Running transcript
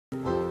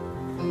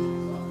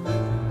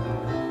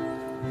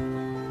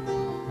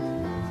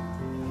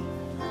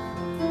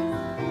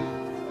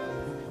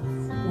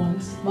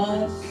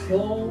my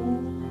soul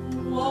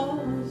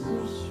was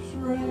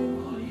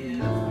astray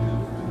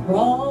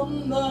from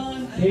the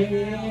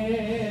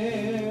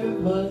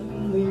heavenly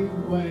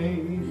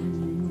way.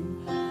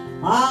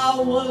 I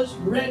was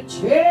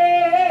wretched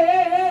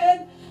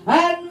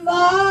and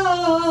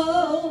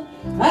vile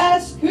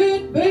as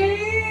could be,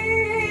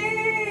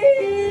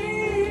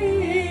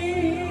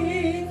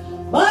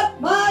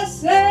 but my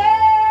Savior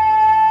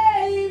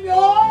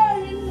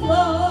in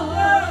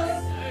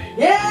love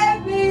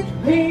gave me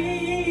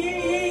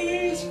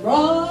peace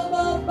from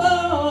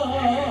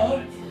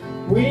above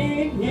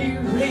when He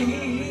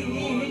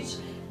reached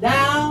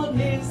down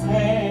His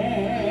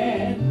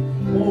hand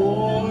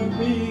for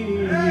me.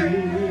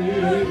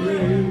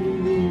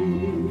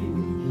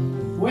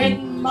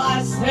 When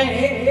my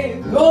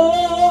Savior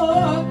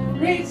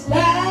reached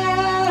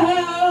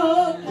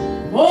down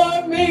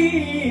for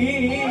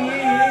me,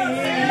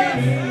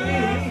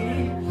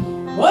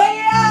 we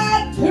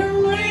had to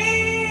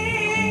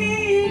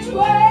reach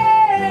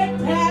way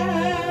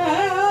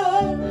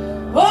down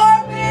for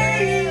me.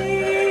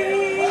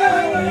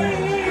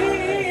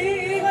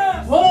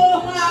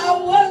 Oh, I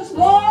was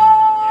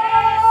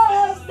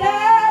lost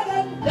and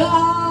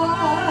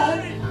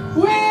undone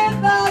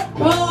without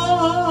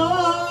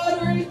God,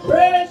 His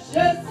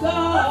precious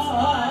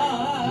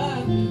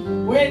Son.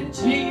 When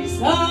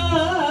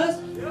Jesus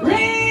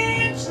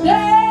reached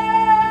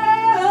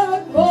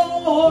down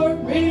for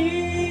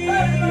me,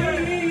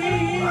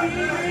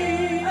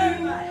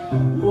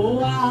 oh,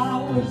 I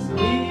was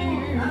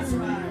near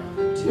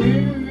to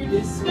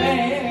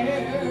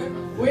despair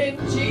when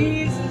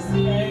Jesus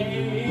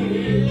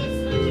came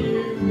to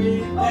me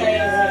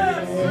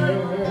there,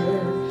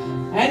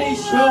 and He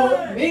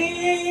showed me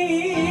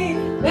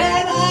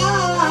that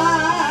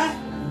I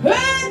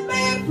could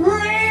be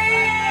free.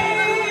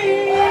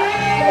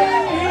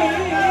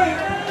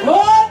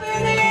 Oh,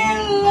 that He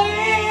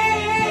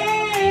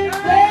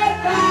lifted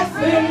my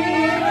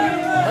feet.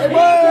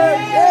 Amen.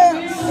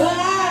 Yes.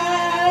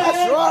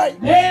 That's right.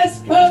 It's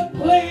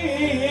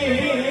complete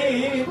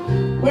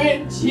when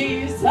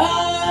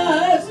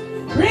Jesus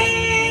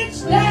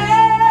reached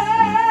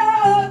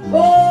down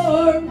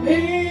for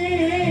me.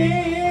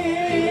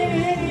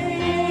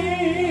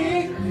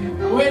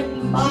 When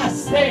my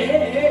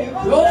Savior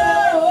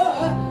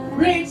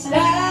reached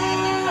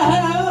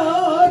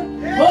down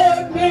for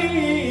me,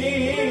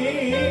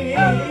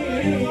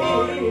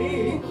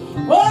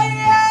 oh, He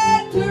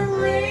had to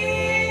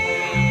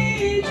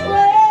reach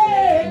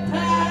way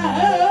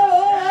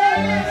down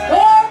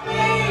for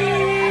me.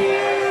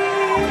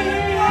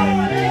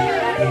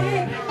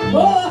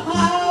 Oh, I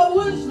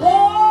was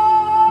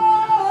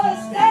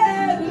lost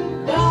and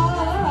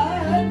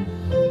undone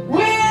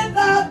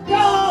without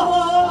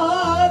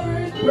God,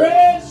 His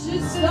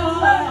precious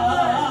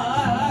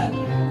Son.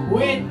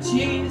 When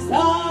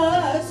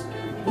Jesus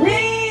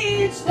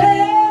reached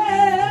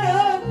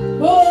down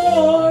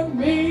for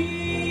me,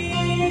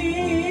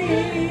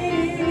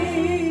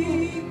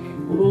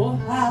 oh,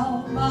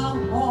 how my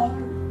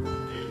heart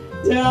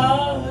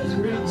does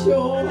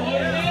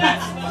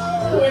rejoice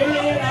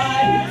when I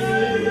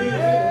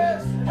hear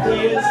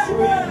His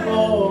sweet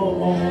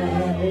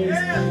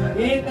voice.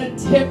 In the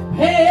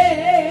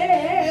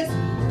tempest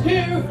to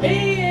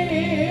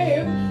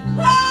Him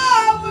I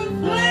would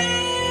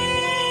flee.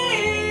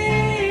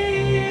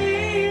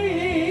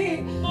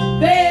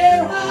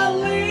 There I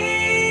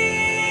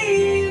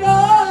lean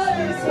on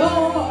His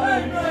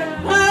arm,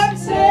 I'm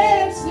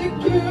safe,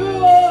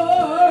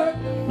 secure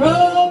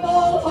from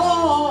all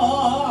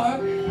harm.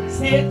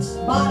 Since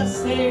my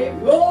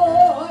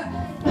Savior,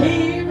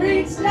 He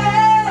reached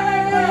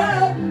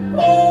down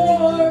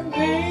for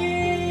me.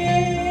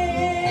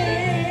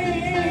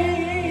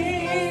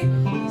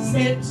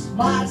 Since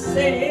my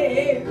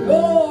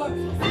Savior,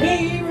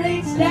 He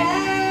reached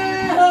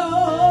down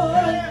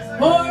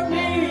for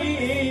me.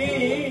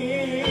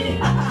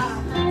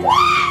 Woo!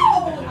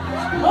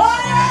 Oh,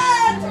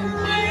 yeah, to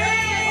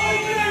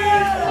reach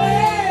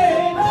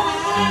way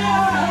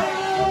down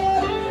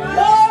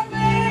for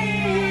me.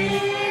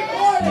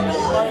 Glory to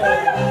God.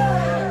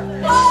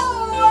 Oh,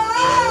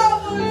 I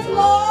was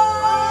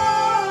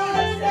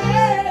lost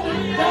and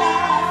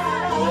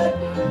undone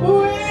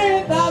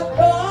without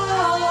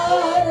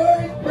God or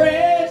His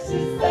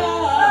precious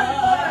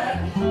Son.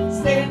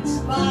 Since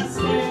my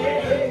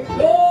Savior,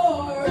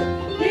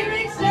 He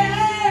reached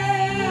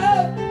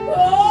down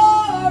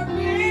for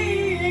me.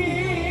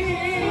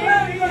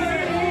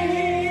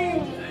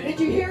 Did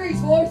you hear His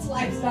voice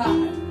last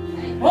night?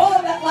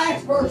 Oh, that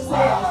last verse says,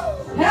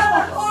 how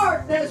the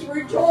heart does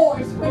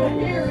rejoice when I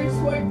hear His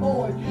sweet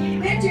voice.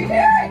 Did you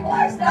hear Him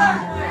last night?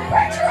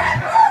 Preacher, I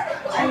heard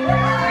Him last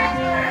night.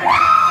 I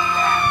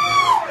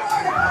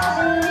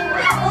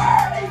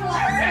heard Him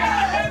last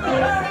night. I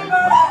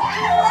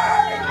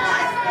heard Him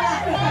last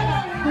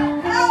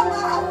night. How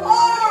my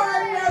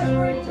heart does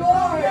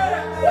rejoice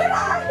when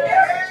I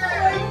hear His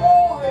sweet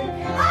voice.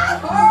 I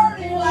heard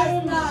Him last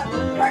night.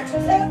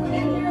 Preacher said we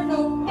didn't hear no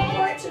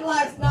preaching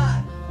last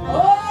night.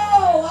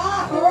 Oh,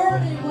 I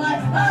heard Him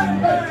last night,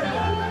 preacher.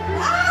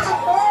 I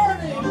heard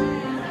Him.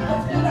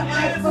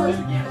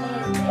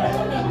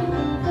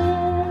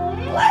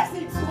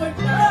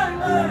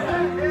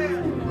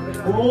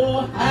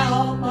 Oh,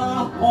 how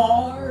my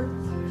heart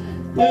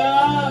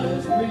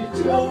does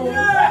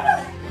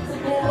rejoice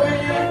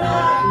when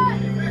I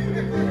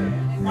hear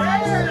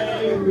my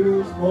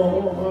Savior's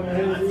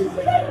voice.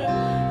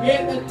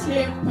 In the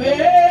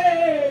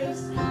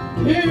tempest,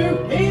 to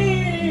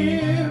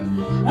Him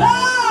I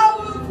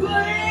will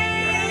flee,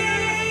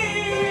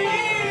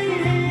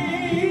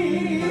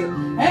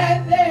 and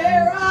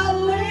there I'll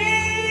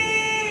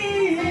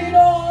lean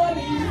on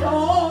His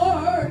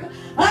arm.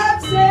 I'm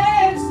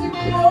set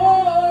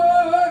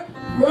secure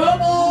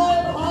from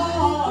all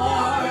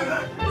harm,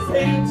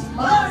 since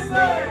my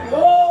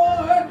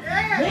Savior,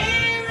 He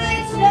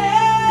reached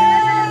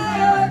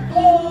out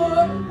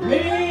for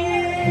me.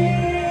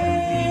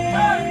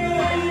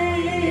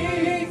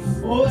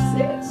 Oh,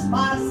 since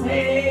my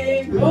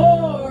Savior